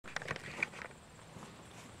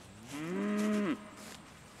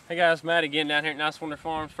Hey guys, Matt again down here at Learn2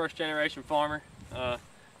 Farms, first generation farmer. I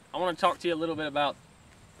want to talk to you a little bit about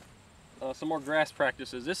some more grass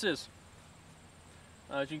practices. This is,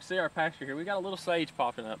 as you can see, our pasture here. We got a little sage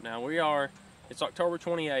popping up now. It's October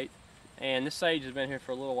 28th, and this sage has been here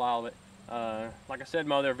for a little while, but like I said in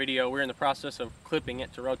my other video, we're in the process of clipping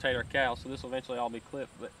it to rotate our cows, so this will eventually all be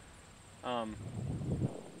clipped. But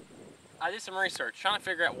I did some research trying to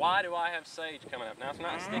figure out, why do I have sage coming up? Now, it's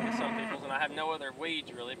not as thick as some people's, and I have no other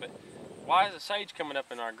weeds really, but why is the sage coming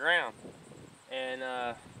up in our ground? And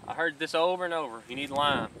I heard this over and over: you need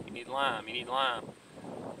lime, you need lime, you need lime.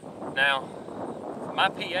 Now, my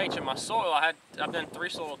pH in my soil, I've done 3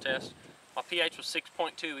 soil tests. My pH was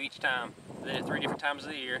 6.2 each time. I did it 3 different times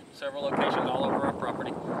of the year, several locations all over our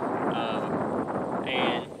property,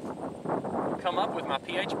 and come up with my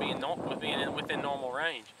pH being within normal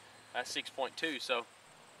range. That's 6.2. So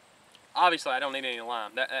obviously I don't need any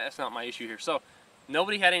lime. That's not my issue here. So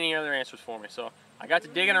nobody had any other answers for me. So I got to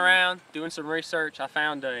digging around, doing some research. I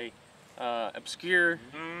found a obscure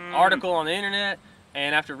article on the internet,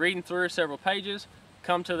 and after reading through several pages,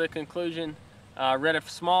 come to the conclusion. I read a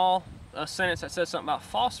small sentence that says something about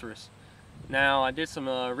phosphorus. Now, I did some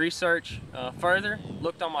research further,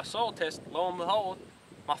 looked on my soil test. Lo and behold,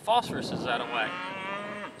 my phosphorus is out of whack.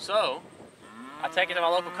 So I take it to my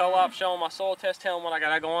local co-op, show them my soil test, tell them what I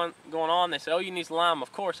got going on. They say, "Oh, you need some lime,"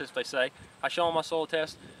 of course, as they say. I show them my soil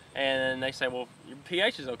test, and they say, "Well, your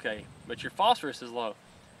pH is okay, but your phosphorus is low."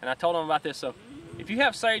 And I told them about this. So if you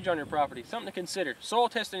have sage on your property, something to consider. Soil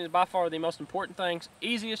testing is by far the most important thing,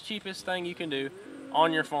 easiest, cheapest thing you can do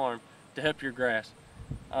on your farm to help your grass.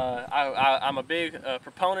 I'm a big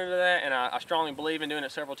proponent of that, and I strongly believe in doing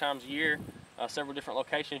it several times a year, several different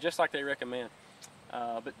locations, just like they recommend.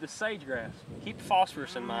 But the sage grass, keep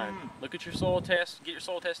phosphorus in mind. Look at your soil test, get your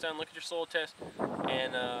soil test done, look at your soil test,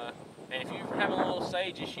 and if you're having a little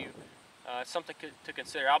sage issue, it's something to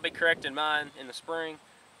consider. I'll be correcting mine in the spring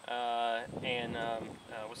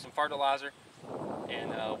with some fertilizer,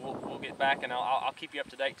 and we'll get back, and I'll keep you up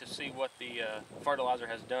to date to see what the fertilizer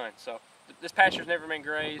has done. So this pasture's never been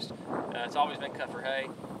grazed. It's always been cut for hay,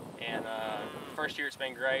 and first year it's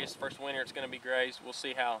been grazed, first winter it's going to be grazed. We'll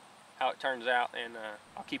see how it turns out, and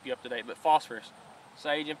I'll keep you up to date. But phosphorus,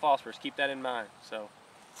 sage and phosphorus, keep that in mind. So,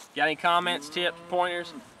 got any comments, tips,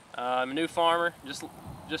 pointers? I'm a new farmer, just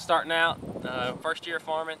starting out, first year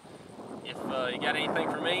farming. If you got anything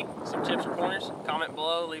for me, some tips or pointers, comment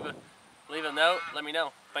below, leave a note, let me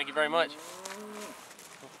know. Thank you very much.